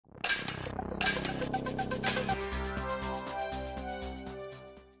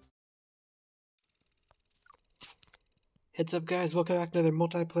Heads up guys, welcome back to another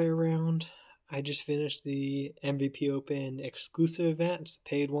multiplayer round. I just finished the MVP Open exclusive event, it's a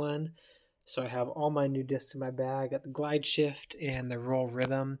paid one. So I have all my new discs in my bag. I got the glide shift and the roll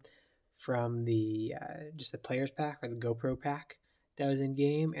rhythm from the just the players pack or the GoPro pack that was in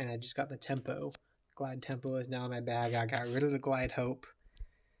game, and I just got the tempo. Glide tempo is now in my bag. I got rid of the glide hope.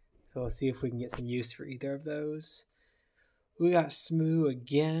 So we'll see if we can get some use for either of those. We got Smoo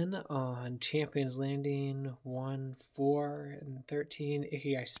again on Champions Landing 1, 4, and 13.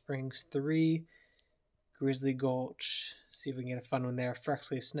 Ikigai Springs 3. Grizzly Gulch. See if we can get a fun one there.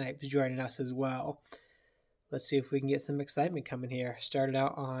 Frexley Snipes joining us as well. Let's see if we can get some excitement coming here. Started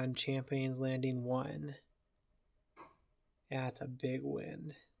out on Champions Landing 1. Yeah, it's a big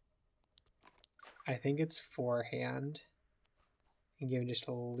win. I think it's forehand. And give just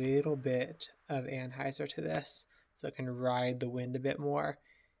a little bit of Anheuser to this, so I can ride the wind a bit more.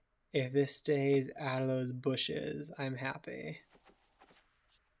 If this stays out of those bushes, I'm happy.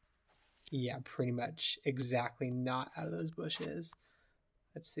 Yeah, pretty much exactly not out of those bushes.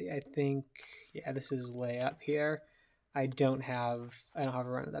 Let's see, I think, yeah, this is layup here. I don't have a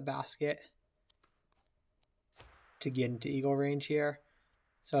run of the basket to get into eagle range here.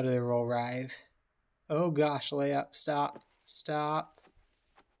 So I'll do the roll rive. Oh gosh, layup, stop, stop.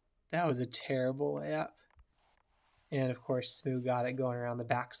 That was a terrible layup. And of course, Smoo got it going around the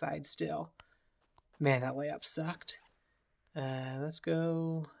backside still. Man, that layup sucked. Let's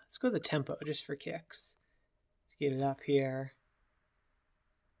go the tempo just for kicks. Let's get it up here.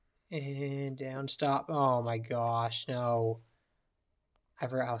 And down, stop. Oh my gosh, no. I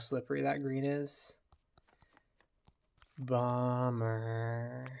forgot how slippery that green is.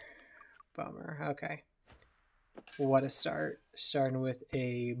 Bummer. Bummer, okay. What a start. Starting with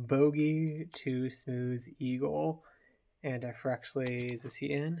a bogey to Smoo's eagle. And a Frexley's, is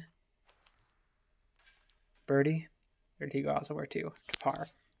he in? Birdie? Or did he go out somewhere too? To par.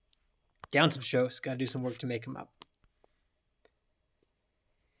 Down some strokes. Got to do some work to make him up.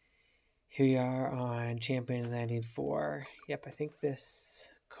 Here we are on Champions Landing 4. Yep, I think this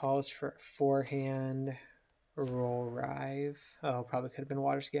calls for forehand roll rive. Oh, probably could have been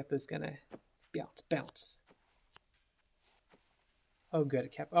water skip. It's going to bounce, bounce. Oh, good.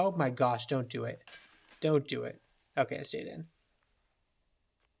 It kept. Oh my gosh, don't do it. Don't do it. Okay, I stayed in.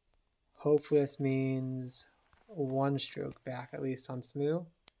 Hopefully this means one stroke back at least on Smoo.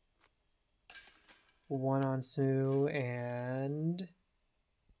 One on Smoo and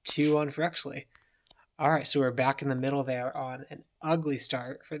 2 on Frexley. All right, so we're back in the middle there on an ugly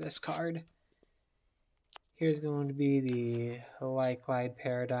start for this card. Here's going to be the light glide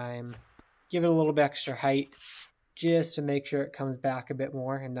paradigm. Give it a little bit extra height just to make sure it comes back a bit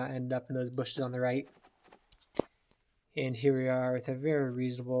more and not end up in those bushes on the right. And here we are with a very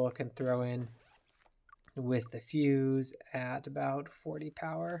reasonable looking throw in with the fuse at about 40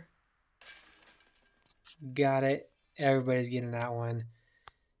 power. Got it. Everybody's getting that one.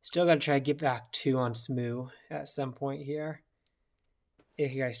 Still got to try to get back 2 on Smoo at some point here.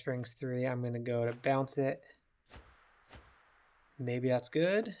 Ikigai Springs 3. I'm going to go to bounce it. Maybe that's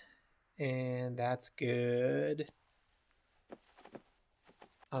good. And that's good.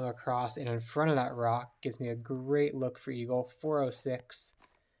 I'm across and in front of that rock. Gives me a great look for eagle. 406.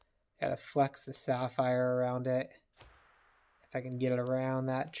 Gotta flex the sapphire around it. If I can get it around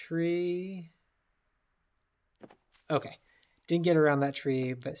that tree. Okay. Didn't get around that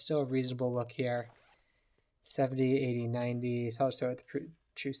tree, but still a reasonable look here. 70, 80, 90. So I'll start with the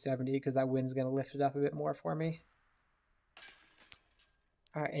true 70 because that wind's going to lift it up a bit more for me.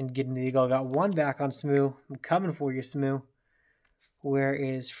 All right, and getting the eagle. Got 1 back on Smoo. I'm coming for you, Smoo. Where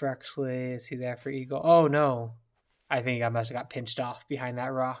is Frexley? Is he there for eagle? Oh, no. I think I must have got pinched off behind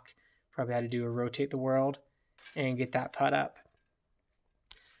that rock. Probably had to do a rotate the world and get that putt up.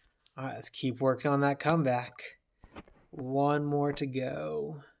 All right, let's keep working on that comeback. 1 more to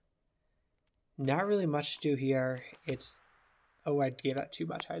go. Not really much to do here. It's... Oh, I gave that too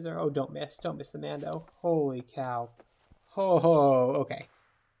much, Heiser. Oh, don't miss. Don't miss the Mando. Holy cow. Ho, ho. Okay.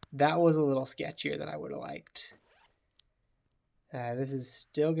 That was a little sketchier than I would have liked. This is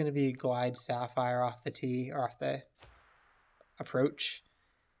still going to be glide sapphire off the tee, or off the approach.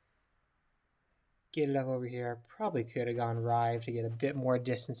 Get it up over here. Probably could have gone rive to get a bit more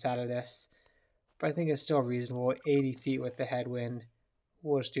distance out of this. But I think it's still reasonable. 80 feet with the headwind.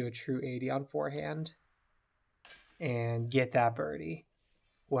 We'll just do a true 80 on forehand. And get that birdie.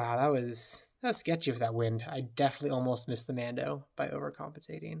 Wow, that was sketchy with that wind. I definitely almost missed the Mando by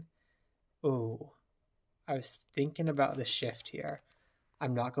overcompensating. Ooh. I was thinking about the shift here.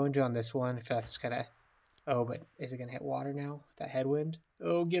 I'm not going to on this one. If that's kind of... Oh, but is it going to hit water now? That headwind?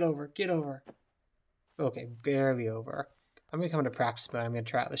 Oh, get over. Get over. Okay, barely over. I'm going to come into practice mode. I'm going to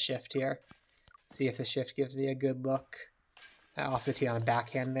try out the shift here. See if the shift gives me a good look. Off the tee on a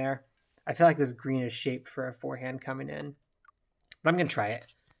backhand there. I feel like this green is shaped for a forehand coming in. But I'm going to try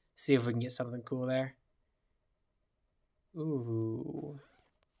it. See if we can get something cool there. Ooh.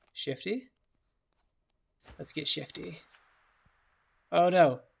 Shifty? Let's get shifty. Oh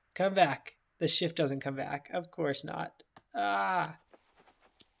no. Come back. The shift doesn't come back. Of course not. Ah.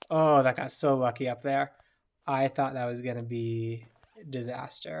 Oh, that got so lucky up there. I thought that was going to be a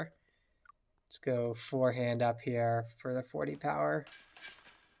disaster. Let's go forehand up here for the 40 power.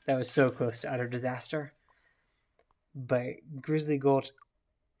 That was so close to utter disaster. But Grizzly Gulch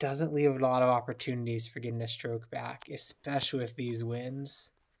doesn't leave a lot of opportunities for getting a stroke back, especially with these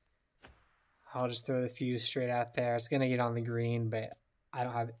winds. I'll just throw the fuse straight out there. It's going to get on the green, but I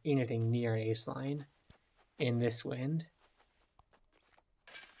don't have anything near an ace line in this wind.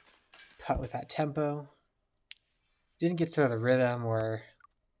 Putt with that tempo. Didn't get to throw the rhythm or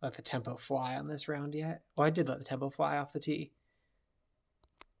let the tempo fly on this round yet. Oh, I did let the tempo fly off the tee.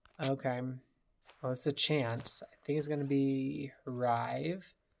 Okay. Well, it's a chance. I think it's going to be Rive.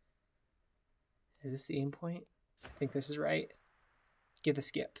 Is this the aim point? I think this is right. Get the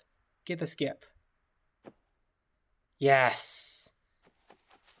skip. Get the skip. Yes.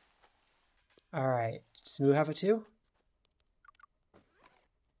 All right. Smooth half a 2.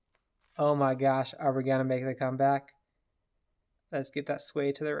 Oh my gosh. Are we going to make the comeback? Let's get that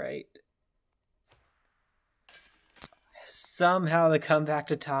sway to the right. Somehow the comeback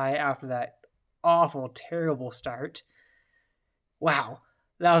to tie after that awful, terrible start. Wow.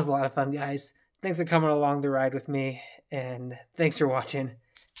 That was a lot of fun, guys. Thanks for coming along the ride with me, and thanks for watching.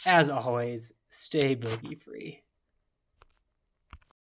 As always, stay bogey free.